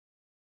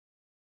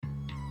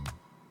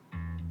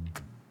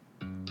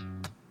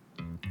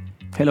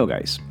Hello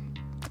guys,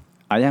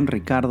 I am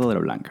Ricardo de la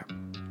Blanca.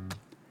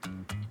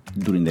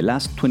 During the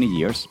last 20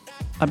 years,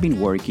 I've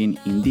been working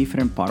in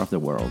different parts of the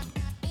world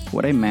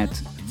where I met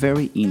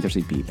very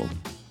interesting people.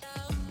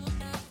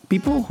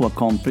 People who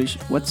accomplish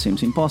what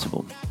seems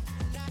impossible.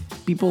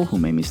 People who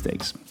make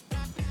mistakes.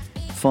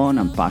 Fun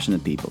and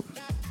passionate people.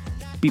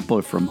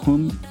 People from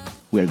whom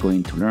we are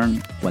going to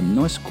learn what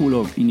no school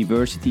or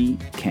university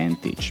can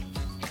teach.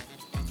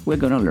 We're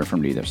going to learn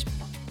from leaders.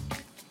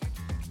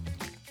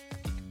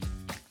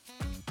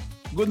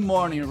 Good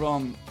morning,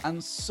 Ron.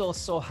 I'm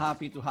so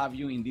happy to have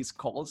you in these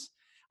calls.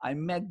 I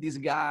met this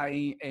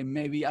guy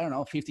maybe,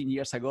 15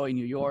 years ago in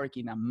New York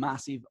in a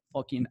massive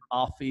fucking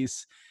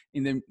office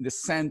in the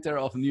center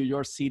of New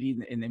York City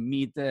in the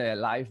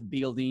mid-life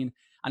building.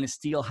 And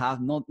still have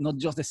not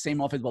just the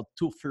same office, but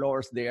 2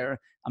 floors there.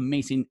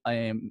 Amazing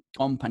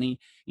company.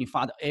 In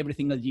fact, every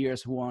single year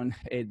has won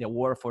the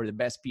award for the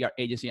best PR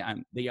agency,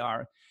 and they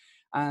are.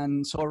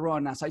 And so,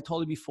 Ron, as I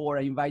told you before,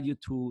 I invite you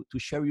to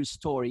share your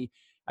story.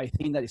 I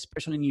think that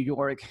especially in New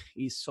York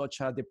is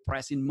such a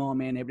depressing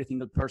moment. Every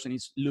single person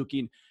is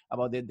looking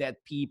about the dead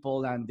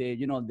people and the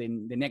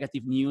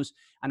negative news.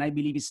 And I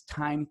believe it's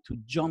time to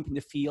jump in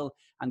the field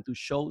and to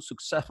show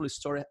successful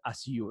stories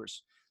as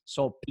yours.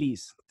 So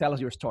please tell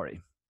us your story.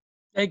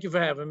 Thank you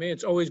for having me.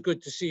 It's always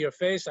good to see your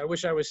face. I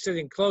wish I was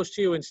sitting close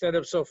to you instead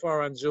of so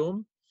far on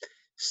Zoom.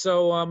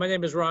 So my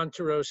name is Ron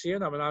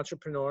Terosian. I'm an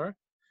entrepreneur.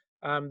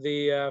 I'm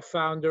the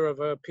founder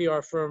of a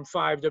PR firm,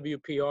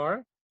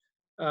 5WPR.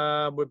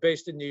 We're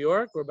based in New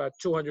York. We're about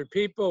 200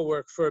 people,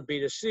 work for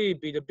B2C,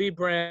 B2B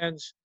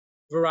brands,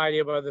 variety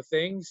of other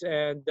things.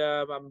 And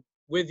I'm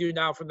with you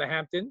now from the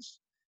Hamptons,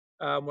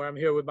 where I'm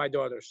here with my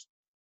daughters.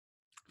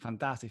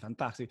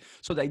 Fantastic.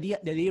 So the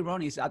idea,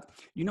 Ron, is that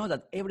you know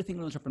that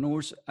everything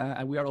entrepreneurs,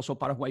 we are also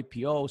part of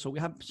YPO, so we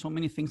have so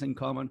many things in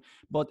common.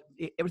 But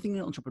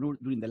everything entrepreneurs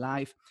during the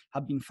life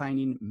have been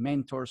finding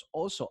mentors,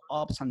 also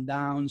ups and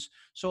downs.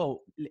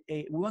 So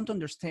we want to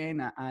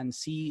understand and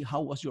see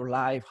how was your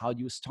life, how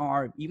you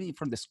start, even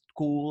from the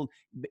school.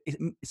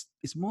 It's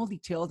small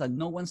details that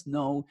no one's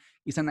know.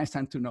 It's a nice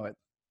time to know it.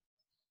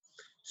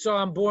 So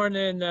I'm born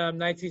in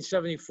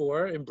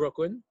 1974 in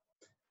Brooklyn.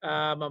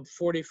 I'm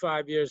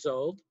 45 years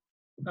old.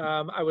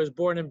 I was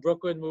born in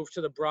Brooklyn, moved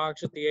to the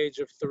Bronx at the age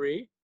of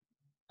 3.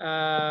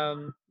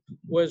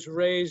 Was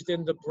raised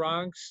in the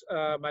Bronx.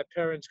 My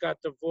parents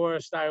got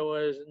divorced. I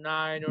was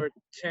 9 or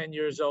 10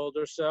 years old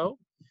or so.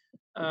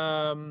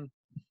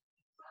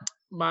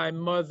 My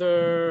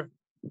mother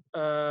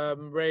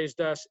raised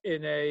us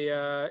in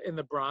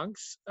the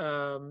Bronx.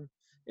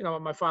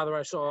 My father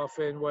I saw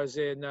often was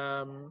in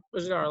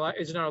our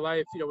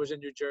life. Was in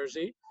New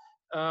Jersey.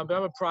 But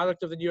I'm a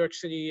product of the New York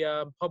City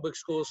public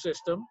school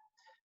system.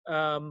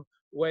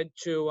 Went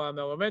to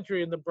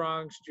elementary in the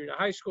Bronx, junior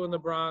high school in the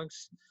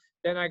Bronx.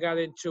 Then I got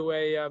into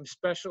a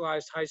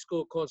specialized high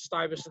school called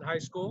Stuyvesant High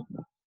School.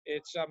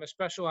 It's a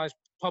specialized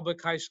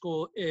public high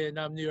school in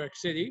New York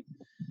City.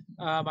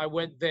 I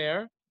went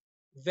there.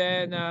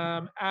 Then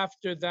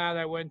after that,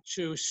 I went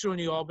to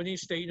SUNY Albany,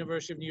 State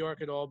University of New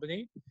York at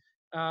Albany.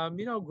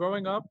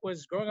 Growing up in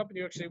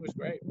New York City was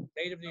great.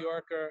 Native New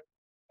Yorker.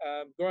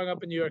 Growing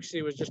up in New York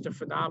City was just a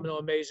phenomenal,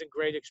 amazing,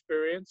 great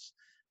experience.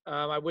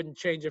 I wouldn't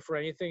change it for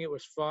anything. It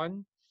was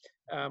fun.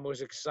 It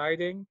was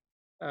exciting.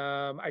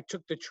 I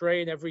took the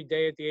train every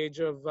day at the age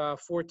of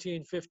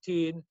 14,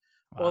 15,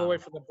 all the way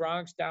from the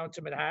Bronx down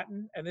to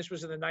Manhattan. And this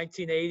was in the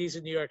 1980s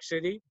in New York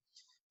City.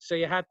 So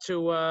you had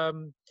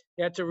to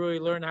really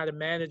learn how to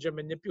manage and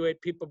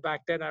manipulate people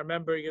back then. I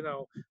remember,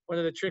 one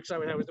of the tricks I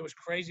would have was there was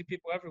crazy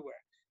people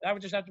everywhere. And I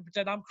would just have to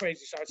pretend I'm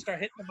crazy. So I'd start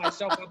hitting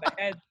myself on the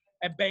head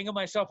and banging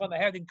myself on the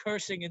head and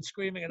cursing and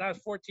screaming. And I was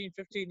 14,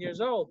 15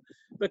 years old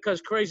because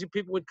crazy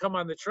people would come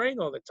on the train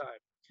all the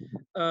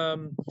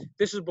time.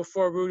 This is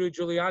before Rudy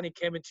Giuliani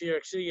came into New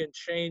York City and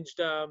changed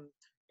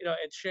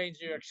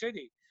New York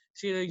City.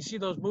 You see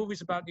those movies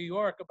about New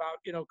York,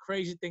 about,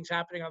 crazy things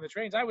happening on the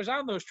trains. I was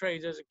on those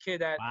trains as a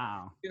kid at,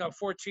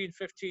 14,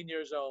 15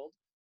 years old.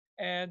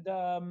 And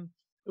it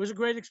was a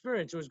great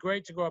experience. It was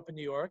great to grow up in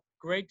New York,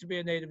 great to be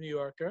a native New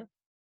Yorker.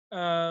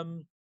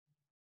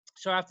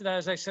 So after that,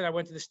 as I said, I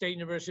went to the State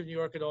University of New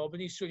York at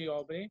Albany, SUNY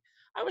Albany.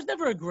 I was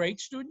never a great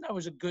student. I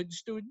was a good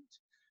student.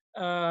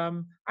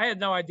 I had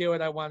no idea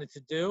what I wanted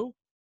to do.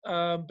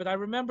 But I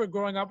remember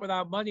growing up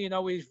without money and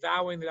always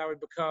vowing that I would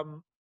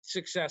become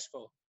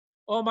successful.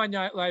 All my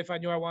life, I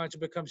knew I wanted to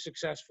become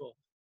successful.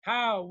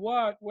 How,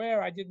 what,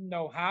 where, I didn't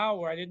know how,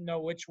 or I didn't know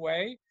which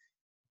way.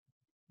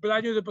 But I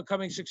knew that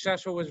becoming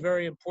successful was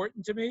very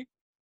important to me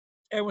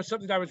and was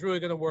something I was really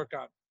going to work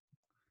on.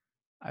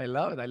 I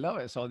love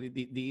it. So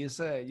these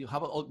you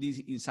have all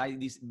these inside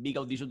this big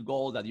audition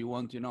goal that you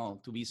want,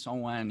 to be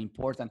someone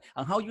important.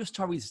 And how you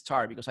start with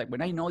Star? Because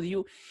when I know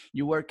you,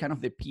 you were kind of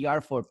the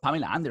PR for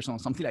Pamela Anderson,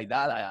 something like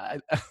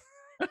that.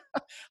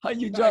 How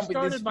you jump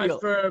in this field? I started my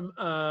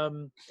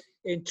firm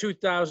in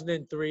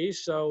 2003,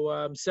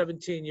 so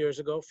 17 years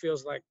ago.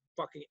 Feels like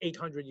fucking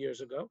 800 years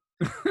ago.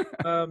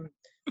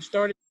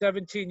 Started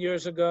 17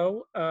 years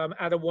ago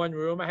out of one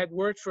room. I had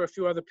worked for a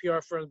few other PR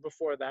firms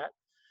before that.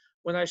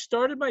 when I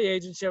started my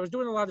agency, I was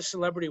doing a lot of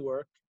celebrity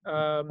work.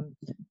 I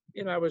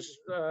was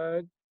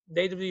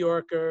native New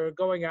Yorker,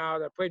 going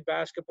out. I played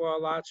basketball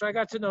a lot, so I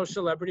got to know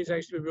celebrities. I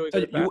used to be really So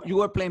good at basketball. you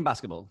were playing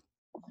basketball?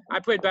 I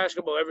played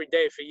basketball every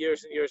day for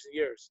years and years and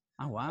years.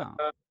 Oh, wow.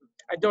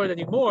 I don't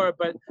anymore,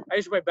 but I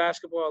used to play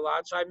basketball a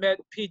lot. So I met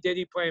P.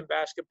 Diddy playing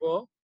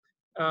basketball,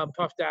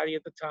 Puff Daddy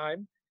at the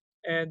time,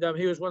 and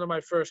he was one of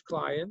my first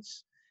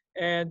clients.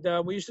 And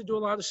we used to do a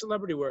lot of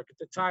celebrity work at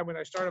the time when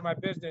I started my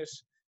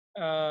business.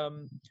 We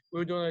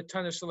were doing a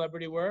ton of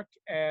celebrity work,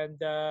 and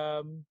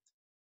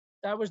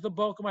that was the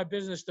bulk of my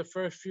business. The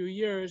first few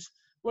years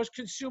was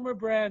consumer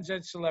brands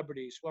and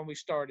celebrities when we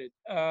started.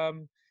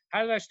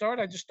 How did I start?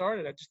 I just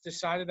started. I just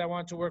decided I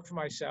wanted to work for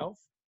myself.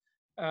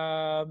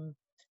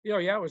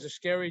 Yeah, it was a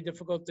scary,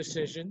 difficult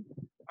decision.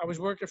 I was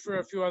working for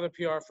a few other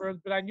PR firms,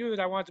 but I knew that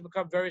I wanted to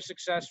become very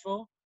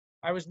successful.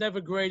 I was never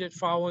great at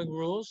following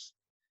rules.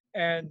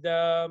 And,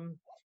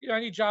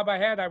 any job I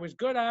had, I was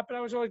good at, but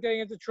I was always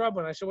getting into trouble.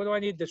 And I said, what do I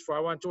need this for? I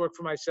want to work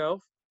for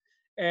myself.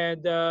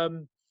 And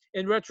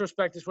in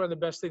retrospect, it's one of the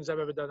best things I've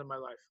ever done in my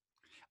life.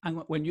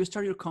 And when you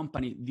started your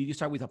company, did you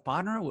start with a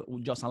partner or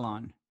just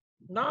alone?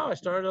 No, I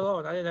started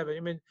alone. I didn't have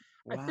it.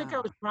 Wow. I think I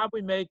was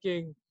probably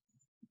making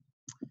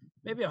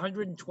maybe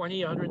 $120,000,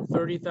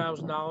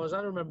 $130,000. I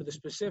don't remember the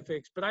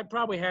specifics, but I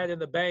probably had in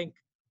the bank.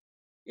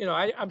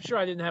 I'm sure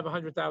I didn't have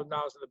 $100,000 in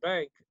the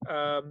bank.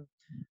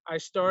 I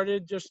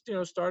started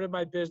started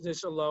my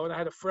business alone. I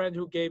had a friend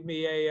who gave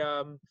me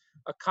a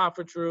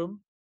conference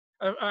room.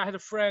 I had a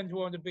friend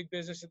who owned a big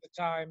business at the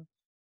time,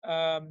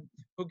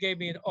 who gave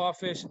me an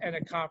office and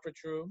a conference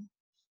room,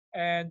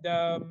 and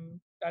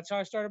that's how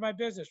I started my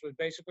business. Was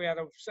basically out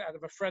of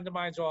a friend of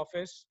mine's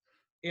office.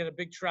 He had a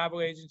big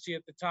travel agency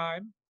at the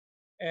time,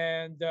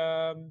 and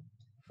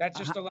that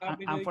just allowed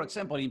me. And for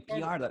example, in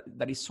PR,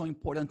 that is so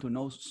important to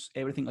know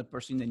everything that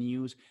person in the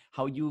news,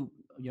 how you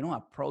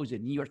approach the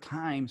New York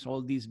Times,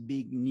 all these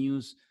big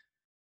news.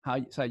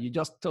 So you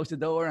just closed the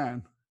door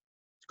and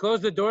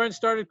closed the door and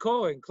started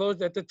calling.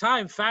 Closed at the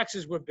time,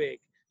 faxes were big,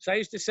 so I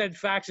used to send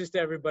faxes to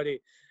everybody.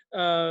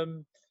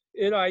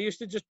 I used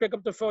to just pick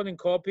up the phone and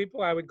call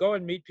people. I would go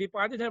and meet people.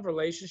 I didn't have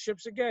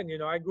relationships again.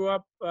 I grew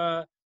up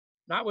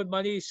not with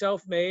money,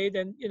 self-made,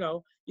 and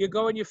you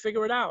go and you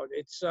figure it out.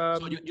 It's so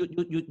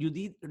you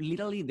did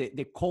literally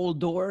the cold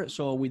door.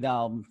 So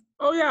without.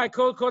 Oh yeah, I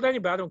called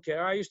anybody. I don't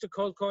care. I used to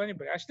call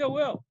anybody. I still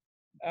will.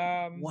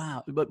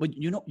 Wow, but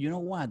you know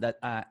what? That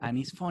and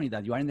it's funny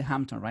that you are in the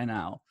Hampton right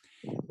now,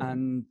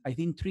 and I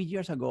think 3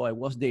 years ago I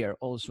was there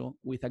also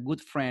with a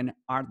good friend,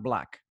 Art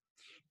Black.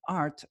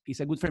 Art is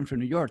a good friend from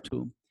New York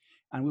too,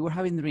 and we were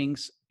having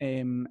drinks,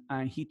 and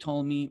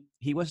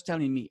he was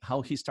telling me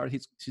how he started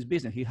his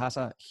business. He has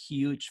a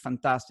huge,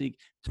 fantastic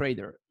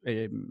trader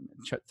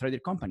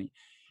company,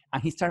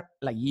 and he started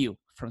like you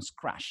from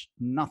scratch,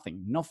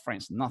 nothing, no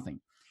friends,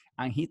 nothing.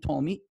 And he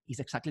told me it's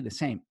exactly the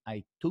same.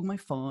 I took my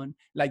phone,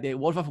 like the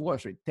Wolf of Wall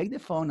Street, take the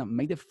phone and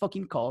make the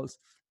fucking calls.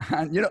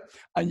 And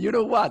you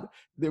know what?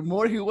 The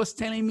more he was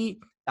telling me,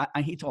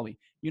 and he told me,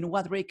 you know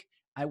what, Rick?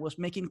 I was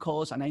making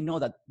calls, and I know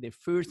that the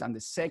first and the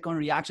second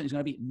reaction is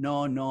going to be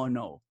no, no,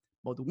 no.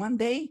 But one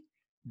day,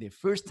 the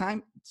first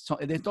time, so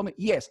they told me,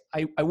 yes,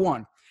 I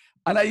won.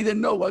 And I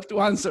didn't know what to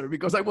answer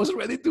because I was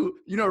ready to,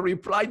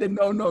 reply the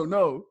no, no,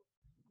 no.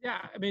 Yeah,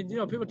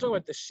 people talk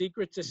about the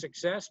secret to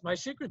success. My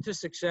secret to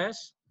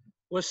success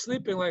was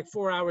sleeping like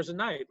 4 hours a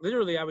night.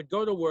 Literally, I would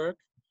go to work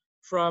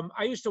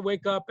I used to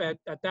wake up at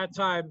that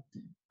time,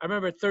 I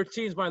remember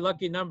 13 is my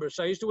lucky number.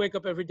 So I used to wake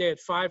up every day at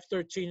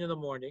 5:13 in the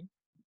morning.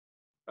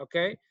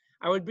 Okay.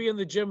 I would be in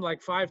the gym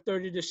like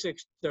 5:30 to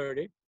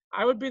 6:30.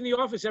 I would be in the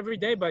office every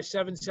day by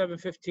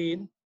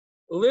 7:15.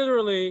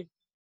 Literally,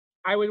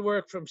 I would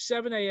work from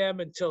 7 a.m.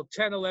 until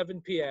 10,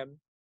 11 p.m.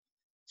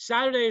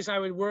 Saturdays, I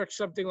would work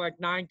something like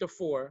 9 to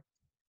 4.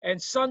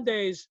 And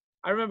Sundays,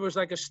 I remember it was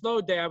like a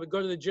slow day. I would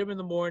go to the gym in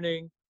the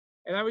morning,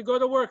 and I would go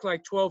to work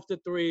like 12 to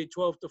 3,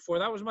 12 to 4.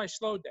 That was my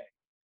slow day.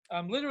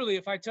 Literally,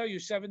 if I tell you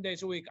 7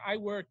 days a week, I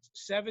worked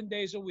 7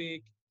 days a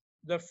week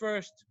the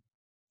first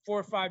 4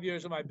 or 5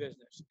 years of my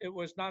business. It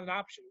was not an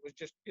option. It was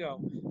just,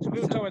 so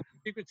people tell me the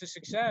secret to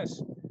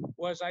success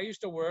was I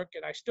used to work,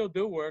 and I still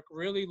do work,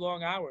 really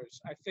long hours.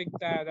 I think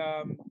that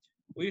I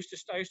used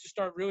to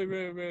start really,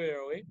 really, really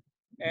early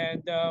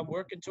and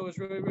work until it was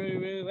really, really,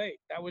 really late.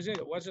 That was it.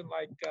 It wasn't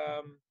like,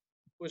 it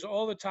was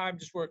all the time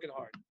just working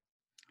hard.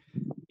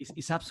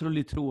 It's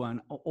absolutely true.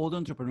 And all the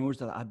entrepreneurs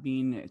that I've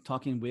been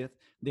talking with,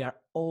 they are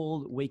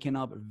all waking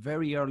up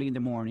very early in the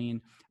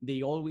morning.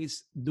 They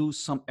always do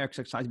some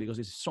exercise because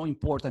it's so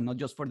important, not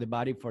just for the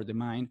body, for the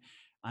mind.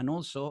 And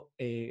also,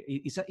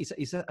 as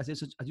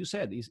you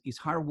said, it's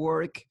hard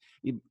work.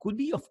 It could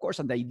be, of course,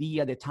 the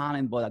idea, the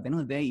talent, but at the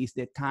end of the day, it's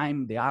the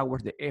time, the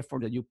hours, the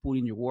effort that you put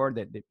in your work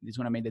that is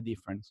going to make the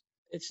difference.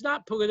 It's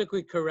not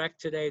politically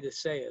correct today to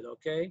say it,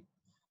 okay?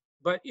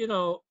 But,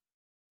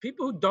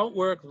 people who don't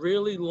work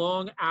really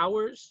long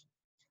hours,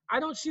 I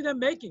don't see them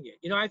making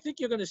it. I think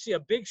you're going to see a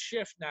big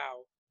shift now.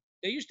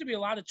 There used to be a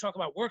lot of talk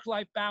about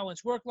work-life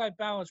balance, work-life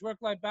balance,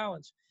 work-life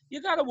balance.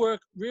 You got to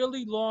work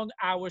really long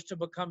hours to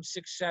become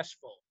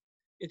successful.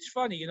 it's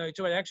funny, you talk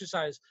about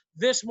exercise.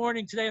 This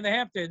morning, today in the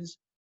Hamptons,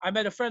 I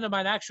met a friend of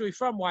mine actually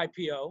from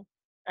YPO.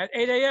 At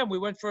 8 a.m., we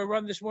went for a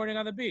run this morning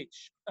on the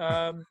beach.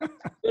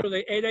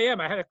 Literally 8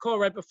 a.m. I had a call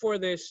right before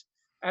this.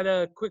 I had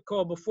a quick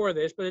call before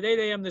this, but at 8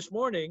 a.m. this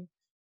morning,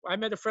 I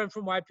met a friend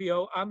from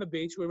YPO on the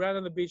beach. We ran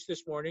on the beach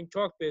this morning,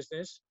 talked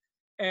business,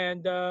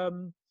 and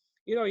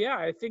yeah,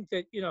 I think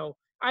that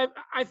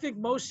I think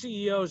most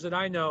CEOs that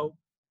I know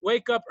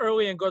wake up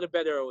early and go to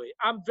bed early.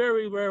 I'm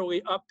very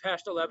rarely up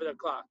past 11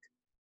 o'clock.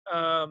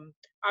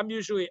 I'm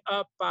usually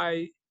up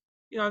by,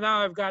 now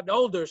I've gotten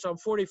older, so I'm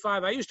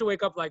 45. I used to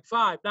wake up like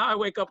 5. Now I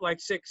wake up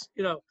like 6.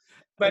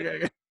 But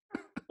Okay.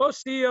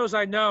 most CEOs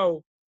I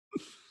know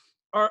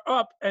are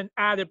up and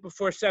at it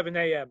before 7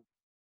 a.m.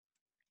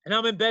 And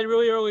I'm in bed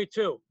really early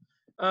too.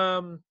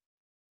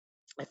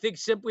 I think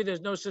simply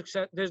there's no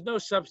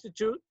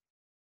substitute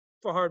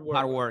for hard work.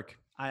 Hard work.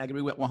 I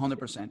agree with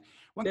 100%.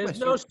 One There's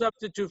question. no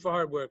substitute for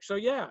hard work. So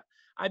yeah,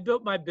 I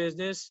built my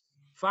business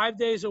 5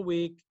 days a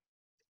week,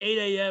 8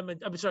 a.m.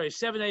 and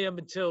 7 a.m.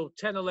 until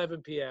 10,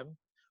 11 p.m.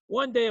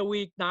 1 day a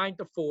week, 9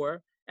 to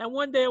 4, and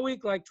 1 day a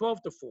week, like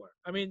 12 to 4.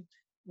 I mean,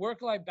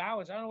 work-life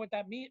balance. I don't know what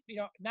that means.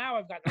 Now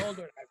I've gotten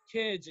older and I have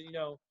kids,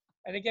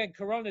 and again,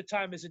 Corona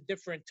time is a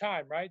different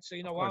time, right? So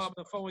while I'm on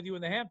the phone with you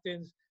in the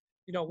Hamptons,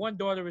 one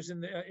daughter is in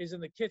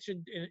the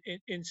kitchen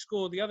in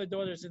school. The other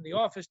daughter is in the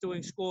office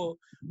doing school.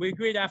 We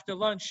agreed after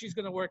lunch she's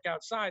going to work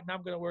outside and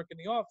I'm going to work in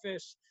the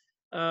office.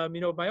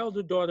 My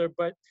older daughter,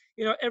 but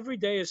every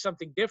day is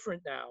something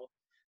different now.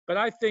 But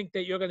I think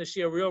that you're going to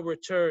see a real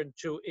return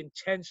to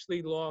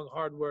intensely long,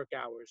 hard work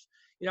hours.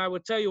 I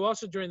would tell you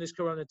also during this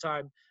Corona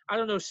time, I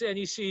don't know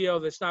any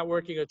CEO that's not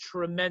working a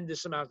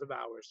tremendous amount of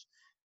hours.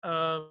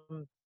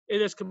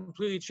 It has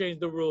completely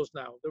changed the rules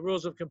now. The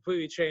rules have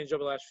completely changed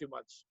over the last few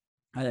months.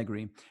 I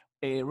agree.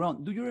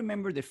 Ron, do you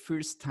remember the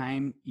first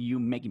time you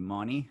making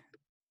money?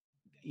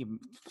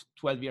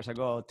 12 years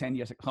ago, 10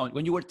 years ago,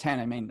 when you were 10,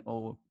 I mean,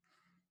 oh.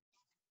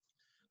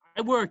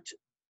 I worked,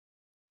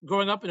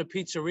 growing up in a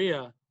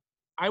pizzeria,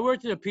 I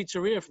worked in a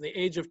pizzeria from the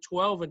age of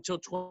 12 until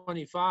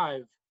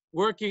 25,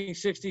 working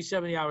 60,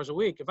 70 hours a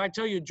week. If I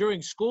tell you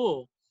during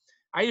school,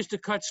 I used to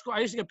cut school. I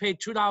used to get paid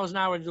 $2 an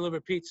hour to deliver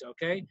pizza,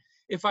 okay?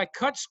 If I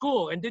cut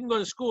school and didn't go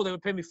to school, they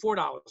would pay me $4 an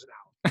hour.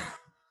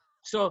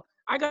 So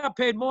I got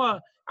paid more.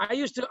 I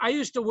used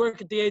to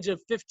work at the age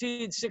of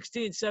 15,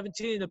 16,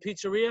 17 in a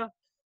pizzeria,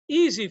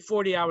 easy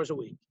 40 hours a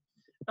week.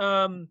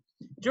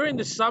 During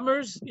the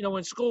summers,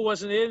 when school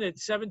wasn't in at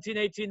 17,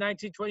 18,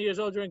 19, 20 years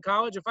old during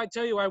college, if I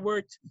tell you I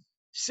worked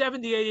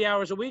 70, 80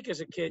 hours a week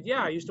as a kid,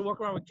 yeah, I used to walk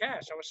around with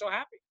cash. I was so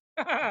happy.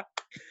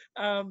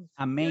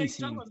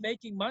 Amazing. You talk about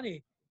making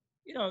money,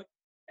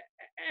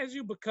 as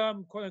you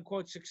become quote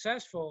unquote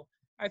successful,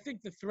 I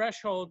think the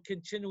threshold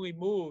continually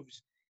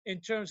moves in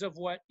terms of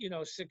what,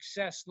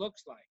 success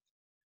looks like.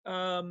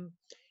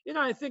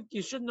 I think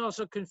you shouldn't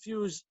also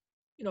confuse,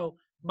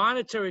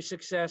 monetary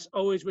success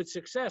always with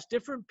success.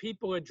 Different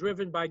people are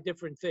driven by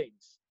different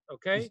things.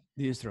 Okay.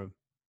 This is true.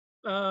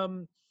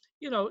 So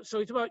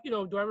it's about,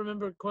 do I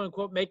remember quote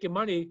unquote making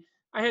money?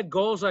 I had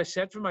goals I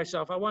set for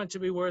myself. I wanted to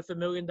be worth $1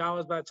 million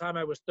by the time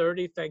I was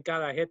 30. Thank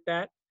God I hit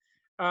that.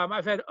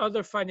 I've had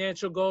other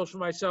financial goals for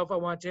myself I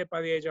wanted to hit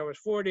by the age I was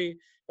 40,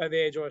 by the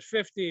age I was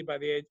 50, by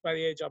the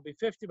age I'll be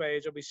 50, by the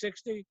age I'll be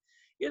 60.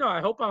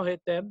 I hope I'll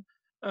hit them.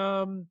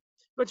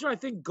 But I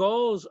think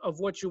goals of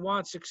what you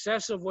want,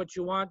 success of what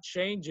you want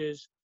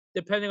changes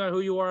depending on who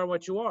you are and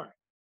what you are.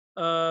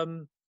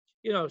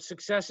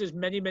 Success is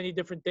many, many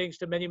different things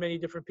to many, many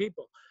different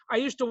people. I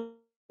used to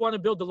want to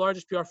build the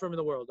largest PR firm in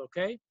the world,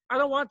 okay? I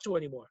don't want to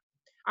anymore.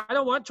 I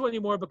don't want to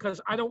anymore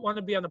because I don't want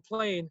to be on a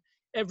plane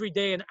every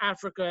day in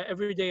Africa,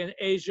 every day in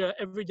Asia,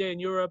 every day in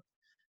Europe.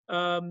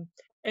 And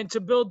to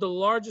build the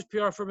largest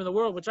PR firm in the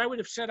world, which I would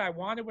have said I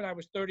wanted when I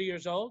was 30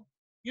 years old,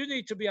 you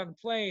need to be on the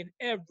plane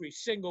every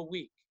single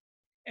week.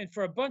 And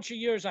for a bunch of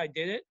years, I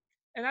did it.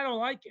 And I don't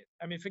like it.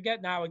 I mean,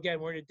 forget now,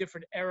 again, we're in a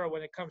different era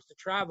when it comes to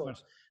travel.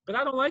 But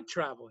I don't like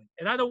traveling.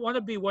 And I don't want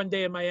to be one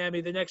day in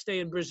Miami, the next day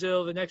in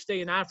Brazil, the next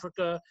day in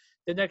Africa,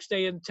 the next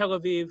day in Tel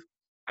Aviv.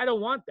 I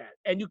don't want that.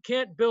 And you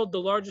can't build the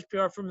largest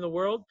PR firm in the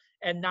world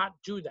and not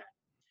do that.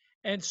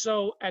 And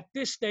so at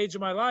this stage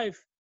of my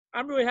life,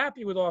 I'm really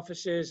happy with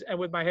offices and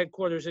with my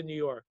headquarters in New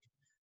York.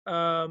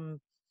 I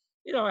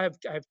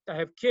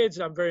have kids.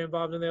 I'm very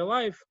involved in their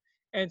life.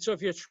 And so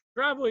if you're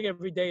traveling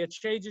every day, it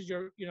changes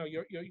your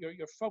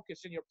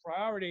focus and your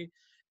priority.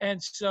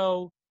 And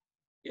so,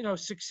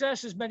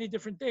 success is many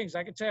different things.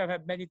 I can tell you I've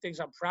had many things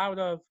I'm proud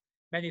of,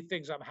 many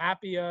things I'm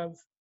happy of.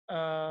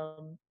 But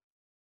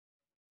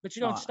you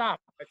don't stop.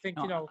 I think,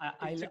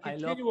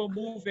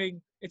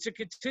 it's a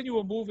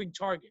continual moving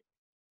target.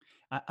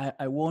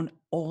 I want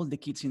all the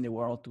kids in the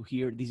world to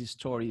hear this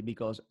story,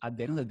 because at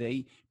the end of the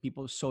day,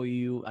 people saw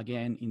you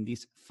again in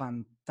this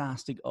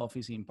fantastic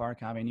office in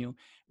Park Avenue,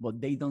 but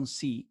they don't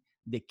see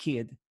the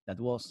kid that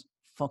was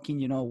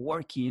fucking,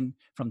 working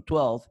from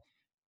 12,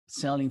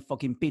 selling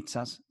fucking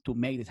pizzas to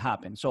make it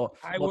happen. So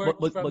I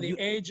worked from the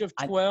age of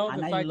 12.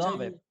 And I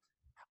love it.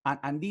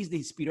 And this is the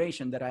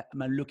inspiration that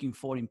I'm looking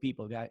for in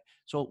people, guys.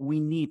 So we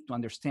need to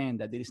understand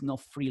that there is no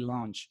free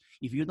lunch.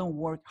 If you don't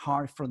work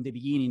hard from the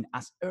beginning,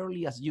 as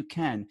early as you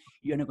can,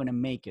 you're not going to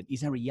make it.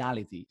 It's a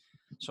reality.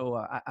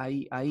 So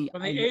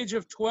From the age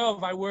of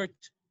 12, I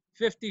worked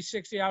 50,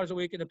 60 hours a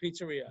week in a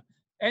pizzeria.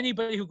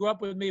 Anybody who grew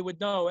up with me would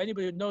know.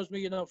 Anybody who knows me,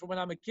 you know, from when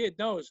I'm a kid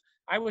knows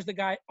I was the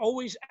guy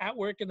always at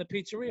work in the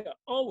pizzeria.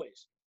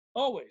 Always,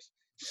 always.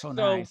 So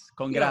nice.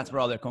 Congrats, you know,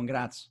 brother.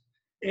 Congrats.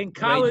 in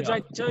college,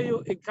 I tell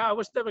you, I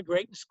was never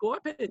great in school. I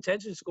paid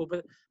attention in school,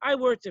 but I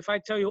worked, if I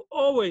tell you,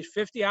 always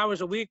 50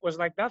 hours a week was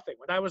like nothing.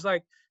 When I was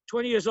like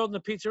 20 years old in the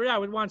pizzeria, I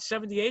would want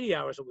 70, 80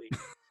 hours a week.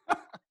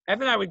 And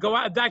then I would go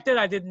out. Back then,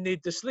 I didn't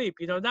need to sleep.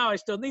 You know, now I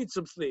still need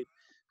some sleep.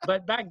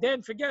 But back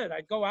then, forget it.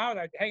 I'd go out,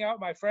 I'd hang out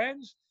with my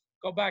friends,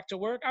 go back to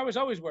work. I was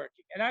always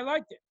working, and I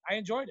liked it. I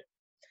enjoyed it.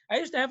 I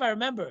used to have, I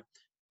remember,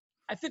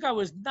 I think I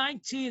was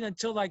 19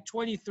 until like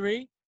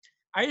 23.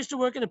 I used to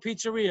work in a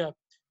pizzeria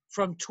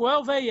from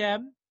 12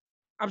 a.m.,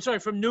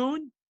 from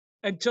noon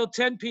until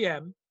 10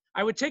 p.m.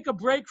 I would take a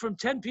break from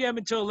 10 p.m.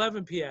 until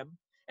 11 p.m.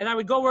 And I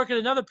would go work at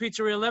another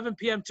pizzeria 11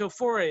 p.m. till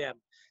 4 a.m.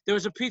 There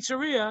was a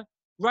pizzeria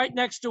right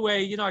next to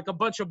like a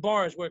bunch of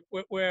bars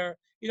where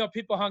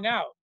people hung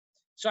out.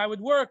 So I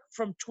would work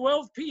from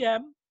 12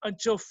 p.m.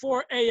 until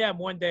 4 a.m.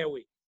 one day a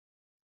week.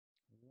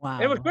 Wow.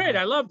 It was great.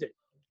 I loved it.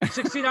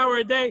 16-hour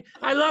a day.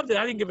 I loved it.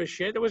 I didn't give a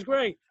shit. It was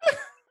great.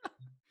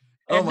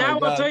 And now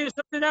I'll tell you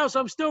something else.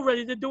 I'm still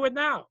ready to do it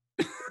now.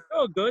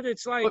 Oh, good.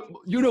 It's like, but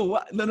you know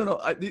what? No.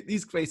 This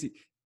is crazy.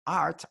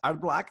 Art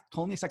Black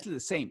told me exactly the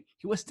same.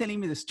 He was telling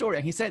me the story,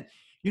 and he said,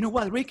 "You know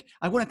what, Rick?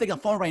 I'm going to take a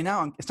phone right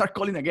now and start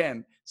calling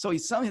again." So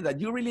it's something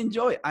that you really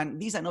enjoy. And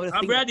this is another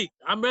thing.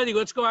 I'm ready.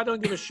 Let's go. I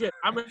don't give a shit.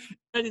 I'm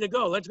ready to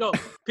go. Let's go.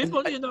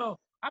 People,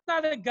 I'm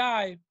not a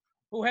guy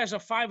who has a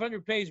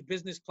 500-page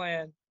business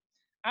plan.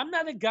 I'm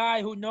not a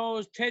guy who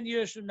knows 10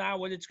 years from now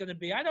what it's going to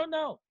be. I don't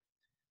know.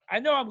 I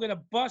know I'm going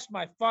to bust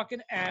my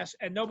fucking ass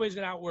and nobody's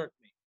going to outwork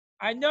me.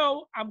 I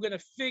know I'm going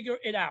to figure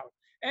it out.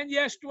 And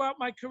yes, throughout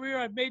my career,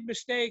 I've made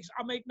mistakes.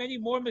 I'll make many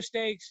more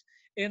mistakes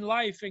in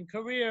life, in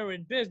career,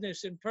 in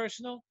business, in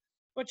personal.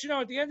 But,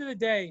 at the end of the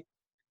day,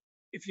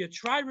 if you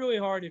try really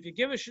hard, if you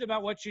give a shit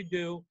about what you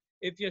do,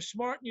 if you're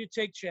smart and you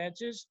take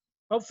chances,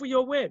 hopefully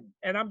you'll win.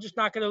 And I'm just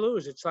not going to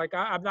lose. It's like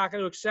I'm not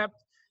going to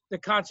accept the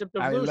concept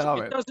of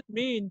losing.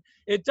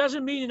 It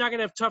doesn't mean you're not going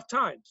to have tough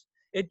times.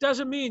 It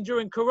doesn't mean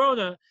during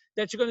Corona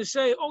that you're going to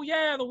say, oh,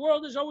 yeah, the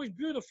world is always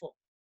beautiful.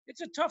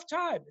 It's a tough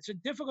time. It's a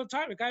difficult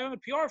time. Like I own a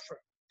PR firm.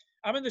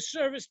 I'm in the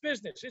service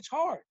business. It's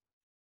hard.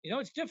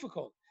 It's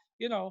difficult.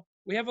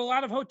 We have a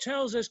lot of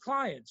hotels as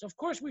clients. Of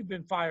course, we've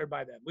been fired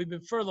by them. We've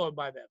been furloughed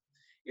by them.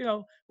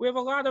 We have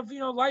a lot of,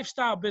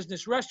 lifestyle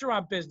business,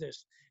 restaurant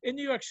business in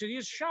New York City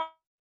is shot.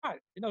 I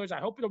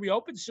hope it'll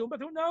reopen soon,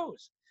 but who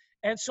knows?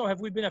 And so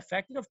have we been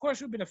affected? Of course,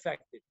 we've been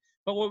affected.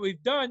 But what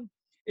we've done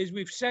is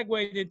we've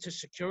segued into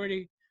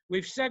security.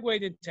 We've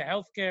segued into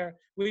healthcare.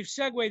 We've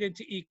segued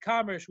into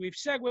e-commerce. We've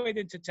segued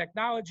into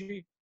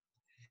technology.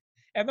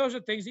 And those are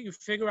things that you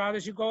figure out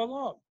as you go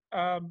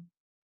along.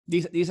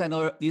 This is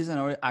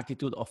another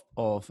attitude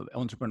of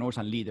entrepreneurs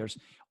and leaders.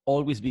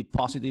 Always be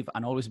positive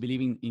and always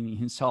believing in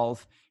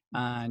himself.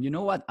 And you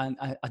know what? And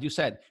as you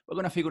said, we're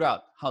going to figure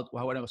out how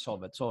we're going to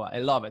solve it. So I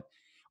love it.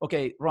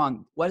 Okay,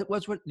 Ron,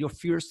 what's your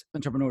first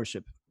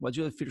entrepreneurship? What's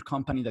your first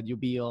company that you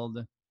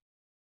build?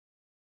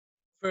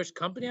 First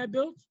company I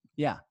built?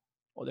 Yeah.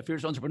 Or the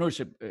first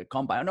entrepreneurship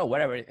company. I don't know,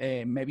 whatever.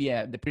 Maybe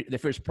the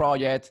first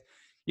project.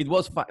 It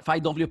was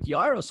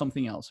 5WPR or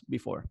something else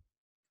before?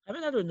 I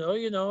don't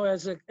know.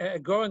 As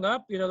growing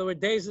up, there were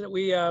days that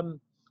we, I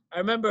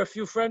remember a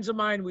few friends of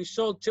mine, we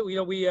sold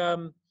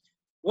to,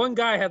 one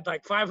guy had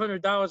like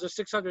 $500 or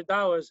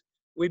 $600.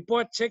 We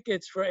bought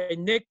tickets for a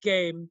Knicks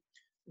game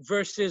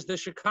versus the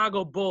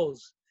Chicago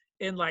Bulls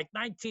in like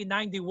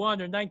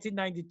 1991 or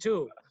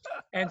 1992.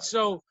 And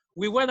so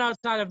we went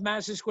outside of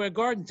Madison Square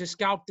Garden to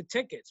scalp the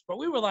tickets, but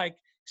we were like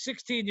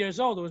 16 years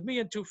old. It was me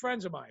and two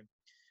friends of mine.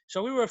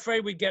 So we were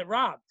afraid we'd get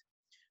robbed.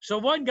 So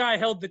one guy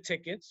held the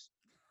tickets,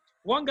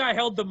 one guy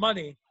held the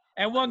money,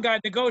 and one guy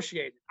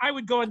negotiated. I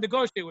would go and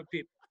negotiate with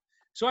people.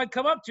 So I'd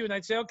come up to you and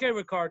I'd say, okay,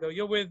 Ricardo,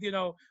 you're with,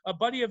 a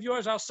buddy of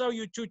yours. I'll sell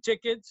you 2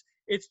 tickets.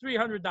 It's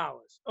 $300.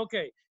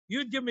 Okay.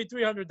 You'd give me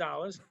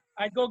 $300.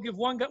 I'd go give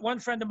one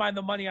friend of mine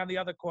the money on the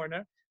other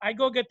corner. I'd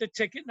go get the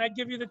ticket and I'd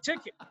give you the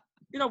ticket.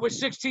 We're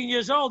 16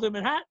 years old in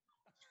Manhattan.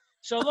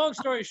 So long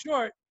story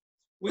short,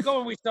 we go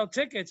and we sell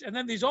tickets. And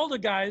then these older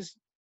guys,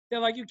 they're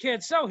like, you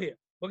can't sell here.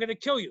 We're going to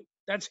kill you.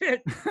 That's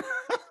it.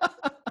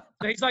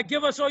 So he's like,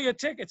 give us all your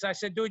tickets. I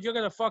said, dude, you're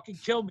going to fucking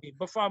kill me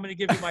before I'm going to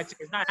give you my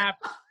tickets. Not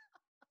happening.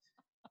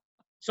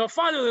 So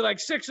finally, like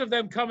 6 of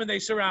them come and they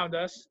surround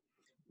us.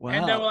 Wow.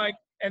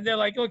 And they're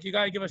like, look, you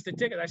got to give us the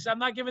ticket. I said, I'm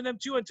not giving them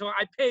to you until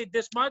I paid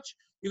this much.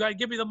 You got to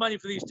give me the money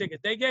for these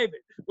tickets. They gave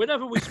it.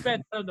 Whatever we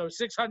spent, I don't know,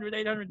 $600,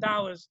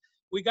 $800,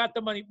 we got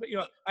the money. But,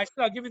 I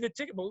said, I'll give you the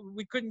ticket, but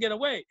we couldn't get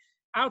away.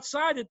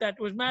 Outside of that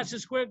was Madison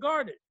Square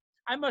Garden.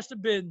 I must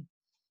have been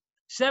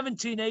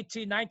 17,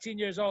 18, 19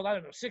 years old. I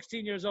don't know,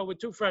 16 years old with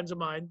 2 friends of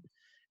mine.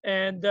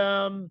 And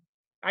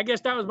I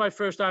guess that was my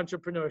first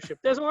entrepreneurship.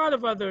 There's a lot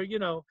of other,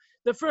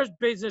 the first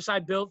business I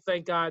built,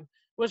 thank God,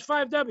 was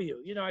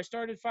 5W. I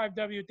started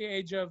 5W at the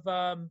age of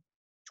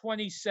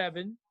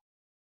 27,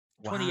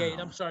 28, I'm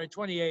Wow. sorry,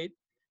 28.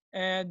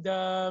 And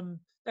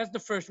that's the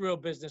first real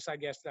business, I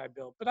guess, that I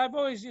built. But I've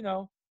always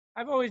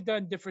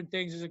done different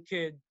things as a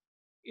kid,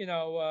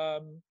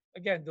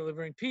 again,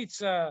 delivering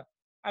pizza.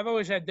 I've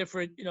always had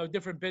different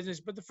business,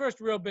 but the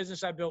first real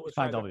business I built was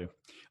 5W. 5W.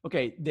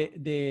 Okay,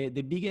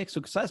 the biggest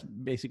success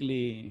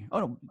basically. Oh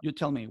no, you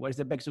tell me, what is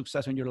the biggest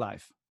success in your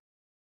life?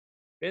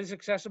 Biggest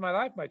success of my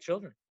life, my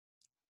children.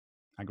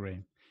 Agree.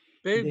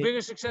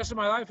 Biggest success of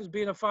my life is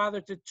being a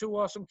father to two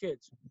awesome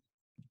kids.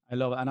 I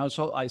love it. And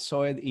also, I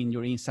saw it in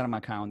your Instagram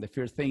account. The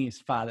first thing is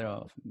father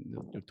of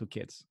your two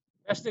kids.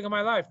 Best thing of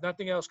my life.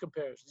 Nothing else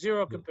compares.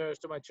 Zero compares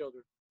to my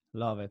children.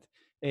 Love it.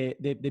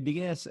 The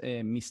biggest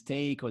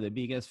mistake or the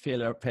biggest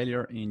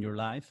failure in your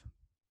life?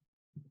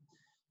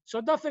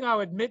 So nothing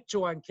I'll admit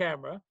to on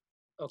camera.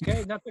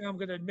 Okay, nothing I'm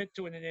going to admit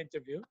to in an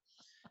interview.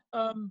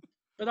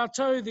 But I'll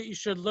tell you that you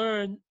should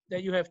learn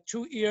that you have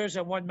two ears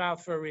and one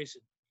mouth for a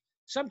reason.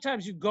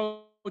 Sometimes you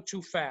go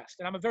too fast.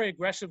 And I'm a very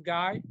aggressive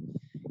guy.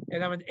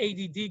 And I'm an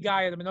ADD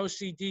guy. And I'm an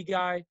OCD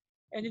guy.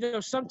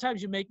 And,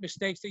 sometimes you make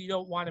mistakes that you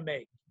don't want to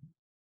make.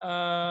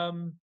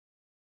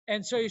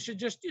 And so you should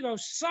just,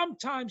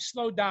 sometimes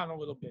slow down a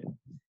little bit.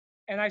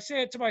 And I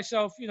say it to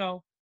myself,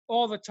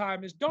 all the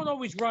time is don't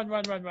always run.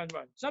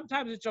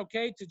 Sometimes it's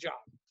okay to jog.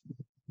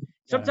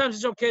 Sometimes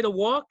it's okay to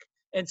walk.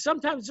 And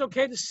sometimes it's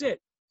okay to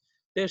sit.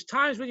 There's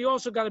times when you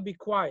also got to be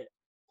quiet.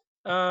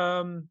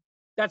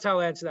 That's how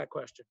I'll answer that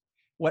question.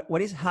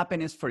 What is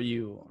happiness for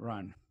you,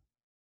 Ron?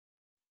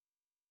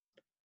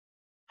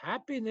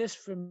 Happiness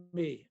for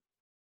me.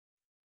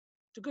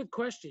 It's a good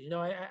question.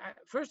 I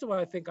first of all,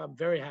 I think I'm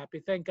very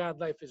happy. Thank God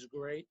life is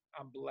great.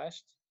 I'm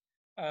blessed.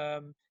 I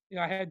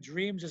had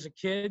dreams as a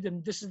kid,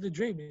 and this is the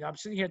dream. I'm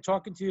sitting here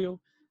talking to you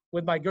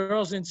with my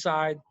girls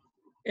inside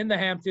in the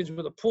Hamptons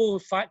with a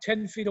pool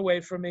 10 feet away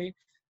from me.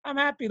 I'm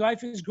happy.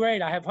 Life is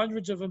great. I have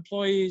hundreds of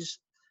employees.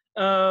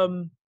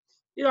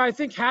 I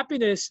think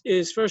happiness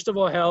is, first of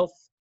all, health.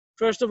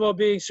 First of all,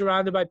 being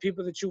surrounded by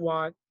people that you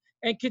want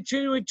and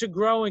continuing to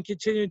grow and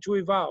continuing to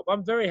evolve.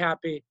 I'm very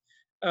happy.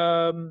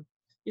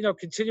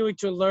 Continuing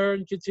to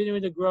learn,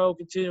 continuing to grow,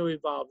 continuing to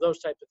evolve, those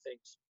type of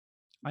things.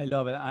 I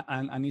love it.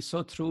 And it's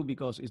so true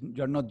because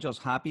you're not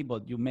just happy,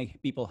 but you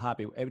make people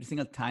happy. Every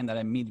single time that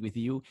I meet with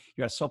you,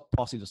 you are so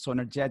positive, so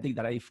energetic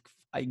that I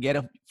get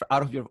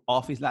out of your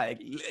office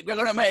like, we're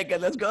going to make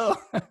it, let's go.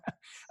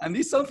 And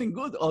this is something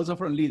good also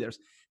from leaders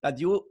that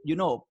you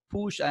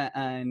push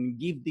and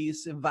give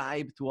this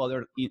vibe to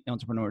other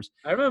entrepreneurs.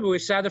 I remember we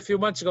sat a few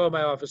months ago in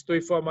my office,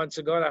 3-4 months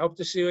ago, and I hope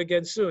to see you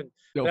again soon.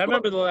 I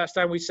remember the last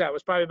time we sat, it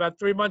was probably about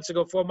 3 months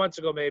ago, 4 months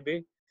ago,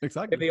 maybe.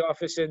 Exactly. In the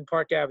office in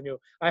Park Avenue.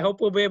 I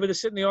hope we'll be able to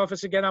sit in the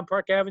office again on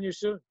Park Avenue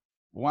soon.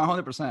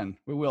 100%,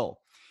 we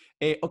will.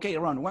 Okay,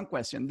 Ron, one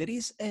question. There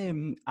is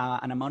an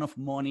amount of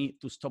money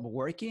to stop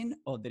working,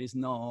 or there is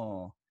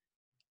no?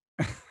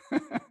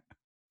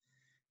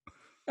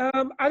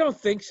 I don't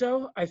think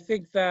so. I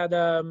think that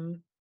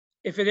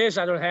if it is,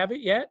 I don't have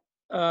it yet.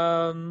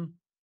 I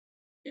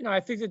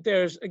think that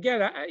there's,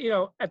 again,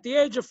 at the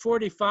age of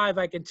 45,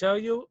 I can tell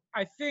you,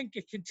 I think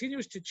it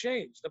continues to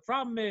change. The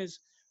problem is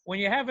when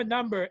you have a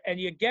number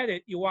and you get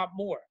it, you want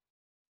more.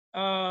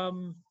 I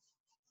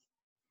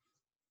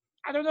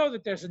don't know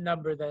that there's a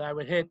number that I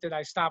would hit that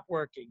I stop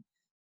working.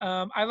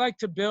 I like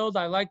to build.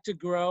 I like to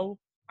grow.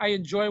 I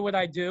enjoy what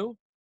I do.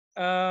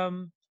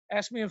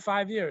 Ask me in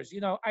 5 years.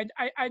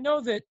 I know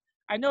that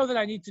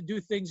I need to do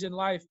things in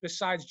life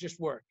besides just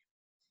work.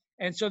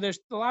 And so there's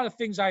a lot of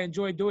things I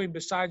enjoy doing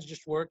besides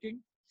just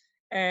working.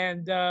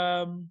 And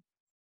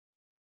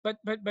but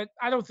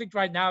I don't think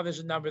right now there's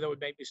a number that would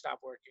make me stop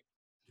working.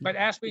 But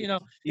ask me,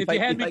 if you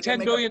hand me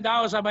 $10 billion,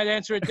 I might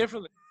answer it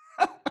differently.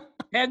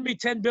 Hand me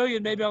 10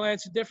 billion, maybe I'll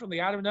answer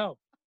differently. I don't know.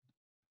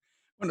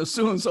 Well,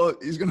 soon, so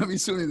it's gonna be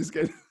soon in this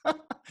case.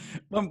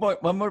 One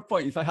more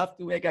point. If I have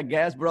to make a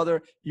guess,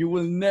 brother, you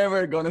will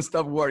never gonna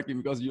stop working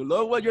because you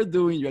love what you're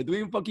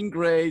doing fucking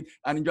great,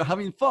 and you're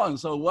having fun.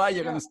 So why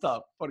you're gonna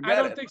stop? Forget it.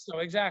 I don't think so.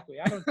 Exactly.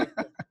 I don't think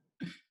so.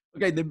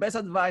 Okay, the best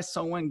advice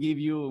someone give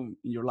you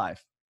in your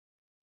life.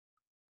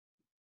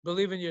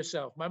 Believe in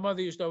yourself. My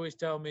mother used to always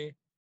tell me,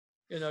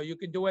 you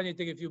can do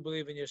anything if you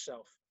believe in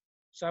yourself.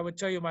 So I would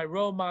tell you my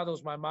role model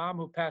is my mom,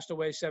 who passed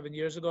away 7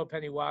 years ago,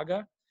 Penny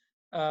Waga.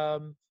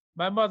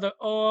 My mother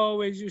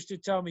always used to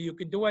tell me, you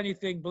can do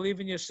anything, believe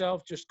in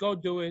yourself, just go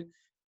do it.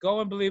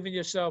 Go and believe in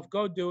yourself,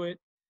 go do it.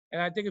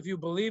 And I think if you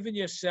believe in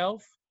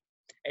yourself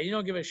and you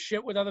don't give a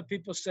shit what other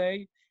people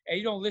say, and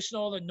you don't listen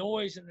to all the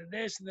noise and the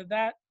this and the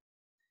that,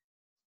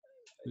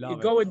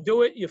 go and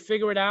do it, you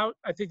figure it out.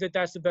 I think that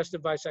that's the best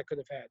advice I could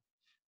have had.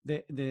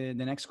 The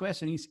next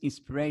question is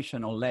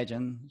inspiration or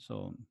legend.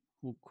 So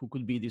who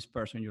could be this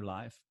person in your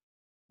life?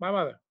 My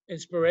mother.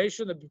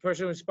 Inspiration, the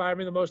person who inspired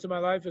me the most in my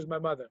life is my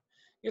mother.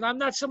 I'm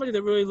not somebody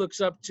that really looks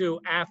up to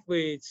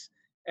athletes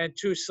and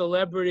to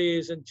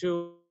celebrities and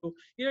to,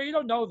 you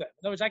don't know them.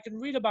 In other words, I can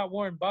read about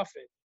Warren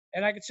Buffett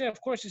and I can say,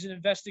 of course, he's an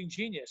investing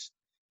genius.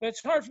 but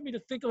it's hard for me to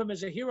think of him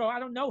as a hero. I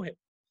don't know him.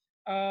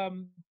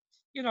 Um,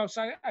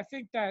 so I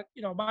think that,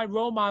 my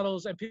role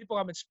models and people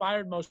I'm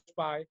inspired most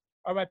by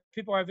are my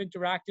people I've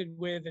interacted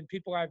with and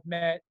people I've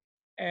met.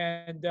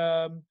 And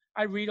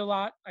I read a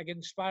lot. I get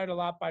inspired a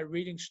lot by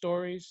reading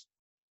stories,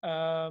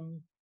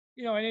 and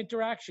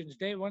interactions.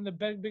 Dave, one of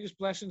the biggest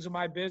blessings of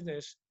my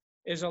business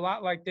is a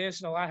lot like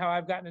this, and a lot how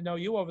I've gotten to know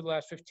you over the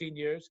last 15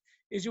 years,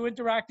 is you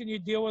interact and you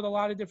deal with a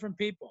lot of different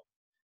people.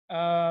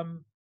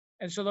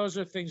 And so those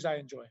are things I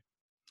enjoy.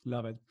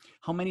 Love it.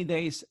 How many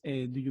days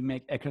do you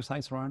make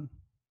exercise, Ron?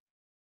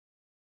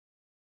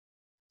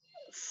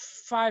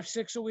 5,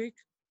 6 a week.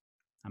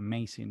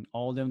 Amazing.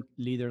 All the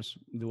leaders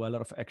do a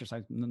lot of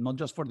exercise, not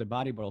just for the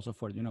body, but also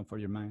for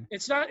your mind.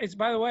 It's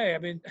by the way, I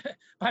mean,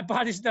 my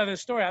body's another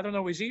story. I don't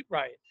always eat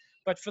right,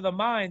 but for the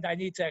mind, I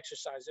need to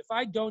exercise. If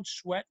I don't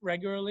sweat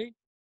regularly,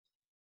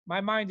 my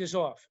mind is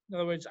off. In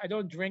other words, I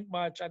don't drink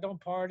much. I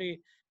don't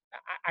party.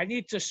 I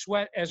need to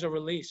sweat as a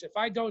release. If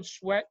I don't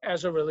sweat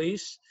as a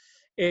release,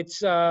 it's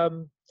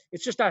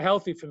just not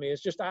healthy for me.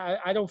 It's just,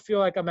 I don't feel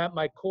like I'm at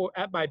my core,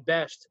 at my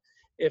best,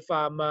 if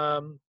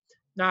I'm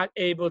not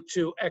able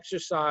to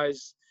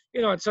exercise,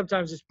 and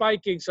sometimes it's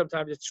biking,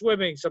 sometimes it's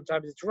swimming,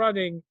 sometimes it's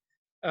running.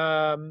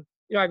 I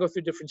go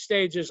through different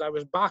stages. I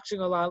was boxing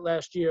a lot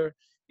last year.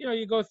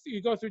 You go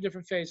through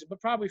different phases,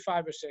 but probably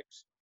 5 or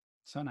 6.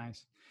 So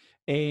nice.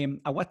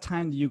 At what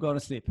time do you go to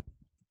sleep?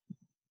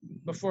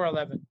 Before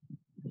 11.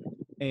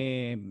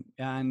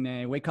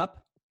 And wake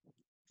up?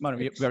 Well,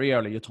 very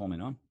early, you told me,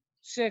 no?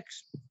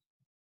 6.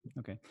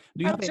 Okay.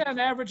 I would say on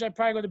average, I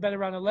probably go to bed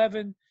around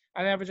 11.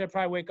 On average, I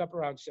probably wake up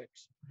around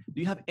 6. Do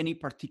you have any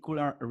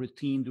particular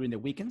routine during the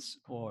weekends,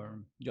 or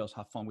just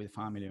have fun with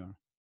family? Or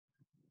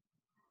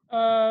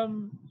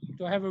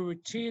do I have a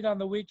routine on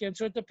the weekend?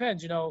 So it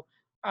depends.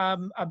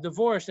 I'm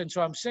divorced, and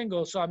so I'm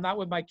single, so I'm not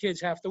with my kids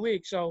half the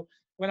week. So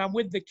when I'm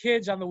with the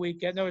kids on the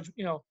weekend,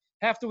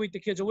 half the week the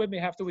kids are with me,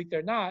 half the week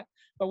they're not.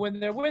 But when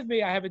they're with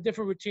me, I have a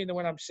different routine than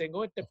when I'm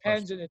single. It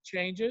depends and it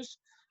changes.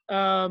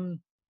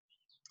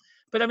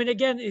 But I mean,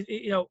 again,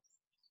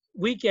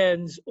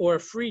 weekends or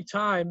free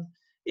time,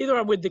 either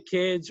I'm with the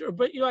kids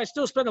but I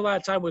still spend a lot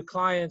of time with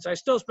clients. I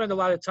still spend a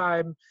lot of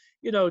time,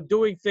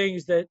 doing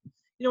things that,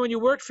 when you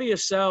work for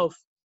yourself,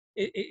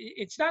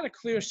 it's not a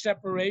clear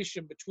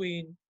separation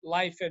between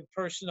life and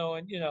personal.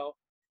 And,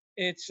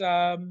 it's,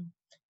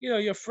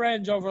 your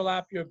friends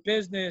overlap your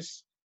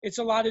business. It's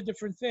a lot of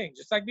different things.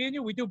 It's like me and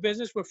you, we do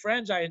business, we're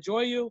friends. I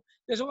enjoy you.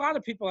 There's a lot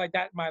of people like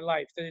that in my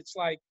life that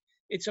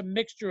it's a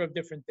mixture of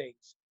different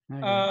things.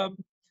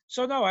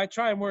 So no, I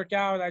try and work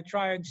out. I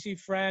try and see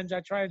friends. I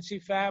try and see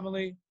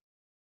family.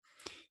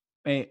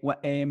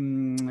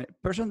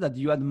 Person that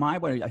you admire,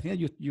 well, I think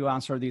that you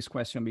answered this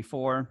question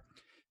before.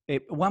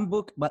 One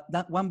book, but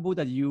that one book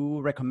that you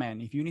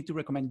recommend, if you need to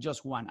recommend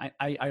just one.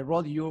 I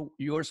wrote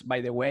yours,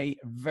 by the way,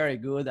 very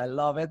good. I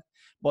love it.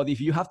 But if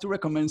you have to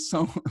recommend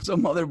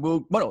some other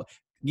book, well,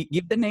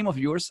 give the name of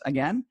yours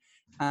again.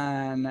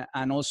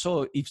 And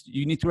also, if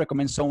you need to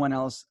recommend someone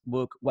else's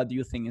book, what do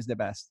you think is the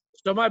best?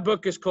 So my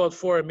book is called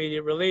For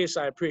Immediate Release.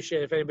 I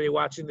appreciate if anybody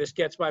watching this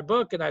gets my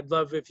book, and I'd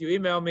love if you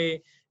email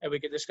me and we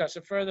can discuss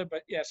it further.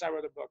 But yes, I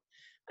wrote a book.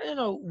 I don't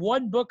know,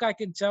 one book I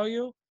can tell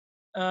you.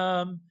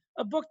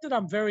 A book that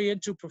I'm very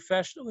into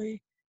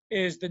professionally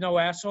is The No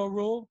Asshole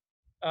Rule.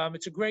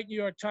 It's a great New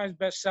York Times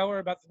bestseller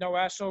about the no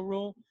asshole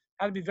rule,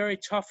 how to be very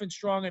tough and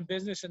strong in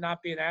business and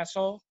not be an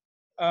asshole.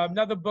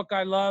 Another book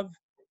I love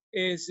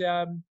is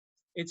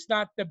It's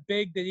Not the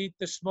Big That Eat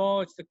the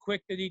Small, It's the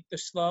Quick That Eat the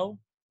Slow.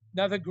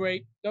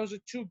 Those are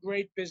 2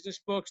 great business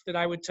books that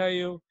I would tell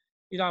you,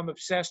 I'm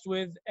obsessed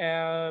with.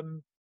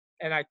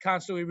 And I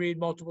constantly read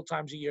multiple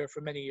times a year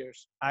for many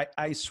years.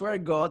 I swear,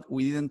 God,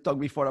 we didn't talk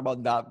before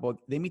about that, but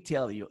let me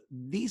tell you,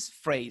 this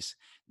phrase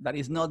that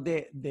is not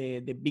the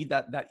big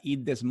that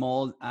eat the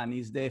small, and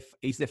is the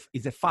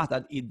fat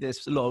that eat the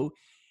slow.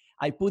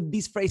 I put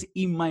this phrase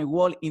in my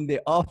wall in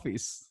the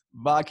office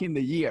back in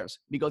the years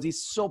because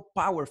it's so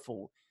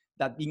powerful.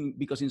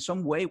 Because in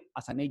some way,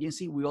 as an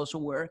agency, we also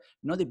were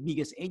not the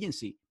biggest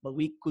agency, but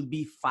we could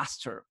be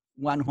faster.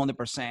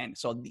 100%.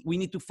 So we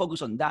need to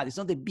focus on that. It's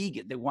not the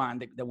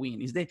one, the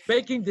win. It's the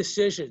making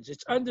decisions.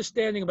 It's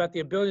understanding about the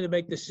ability to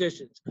make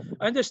decisions,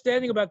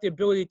 understanding about the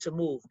ability to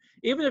move.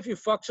 Even if you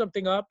fuck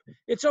something up,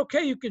 it's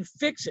okay. You can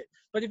fix it.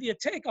 But if you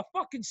take a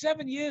fucking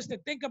 7 years to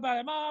think about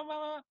it,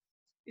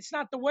 it's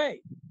not the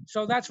way.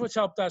 So that's what's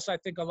helped us, I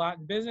think, a lot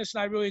in business.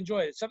 And I really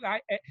enjoy it.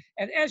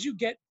 And as you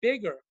get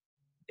bigger,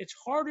 it's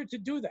harder to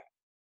do that.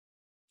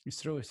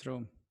 It's true.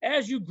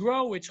 As you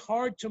grow, it's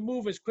hard to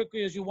move as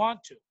quickly as you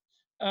want to.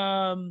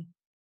 I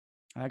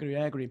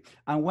agree.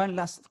 And one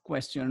last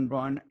question,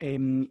 Ron.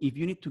 If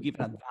you need to give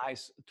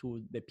advice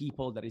to the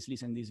people that is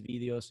listening to these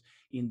videos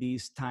in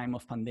this time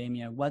of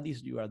pandemic, what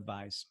is your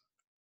advice?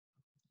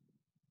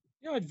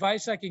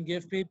 Advice I can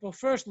give people.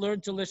 First,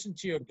 learn to listen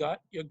to your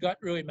gut. Your gut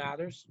really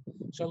matters.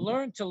 So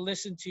learn to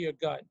listen to your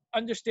gut.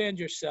 Understand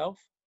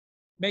yourself.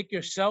 Make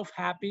yourself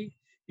happy.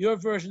 Your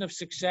version of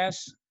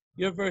success,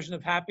 your version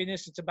of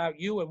happiness. It's about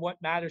you and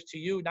what matters to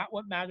you, not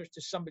what matters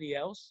to somebody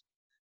else.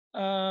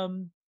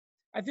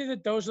 I think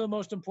that those are the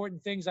most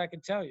important things I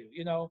can tell you.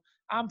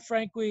 I'm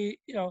frankly,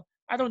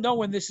 I don't know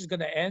when this is going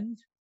to end,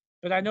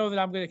 but I know that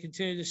I'm going to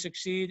continue to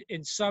succeed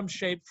in some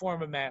shape,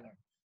 form, or manner.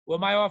 Will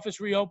my office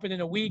reopen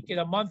in a week, in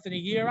a month, in a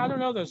year? I don't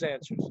know those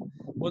answers.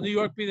 Will New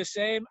York be the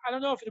same? I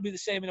don't know if it'll be the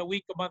same in a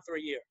week, a month, or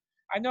a year.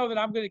 I know that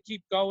I'm going to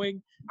keep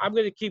going. I'm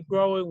going to keep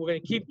growing. We're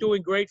going to keep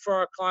doing great for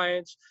our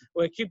clients.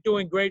 We're going to keep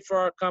doing great for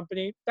our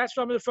company. That's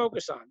what I'm going to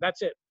focus on.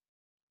 That's it.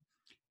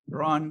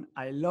 Ron,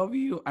 I love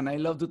you and I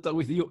love to talk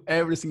with you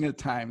every single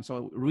time.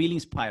 So really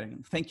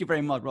inspiring. Thank you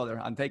very much, brother,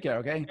 and take care,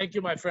 okay? Thank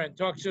you, my friend.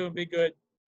 Talk soon. Be good.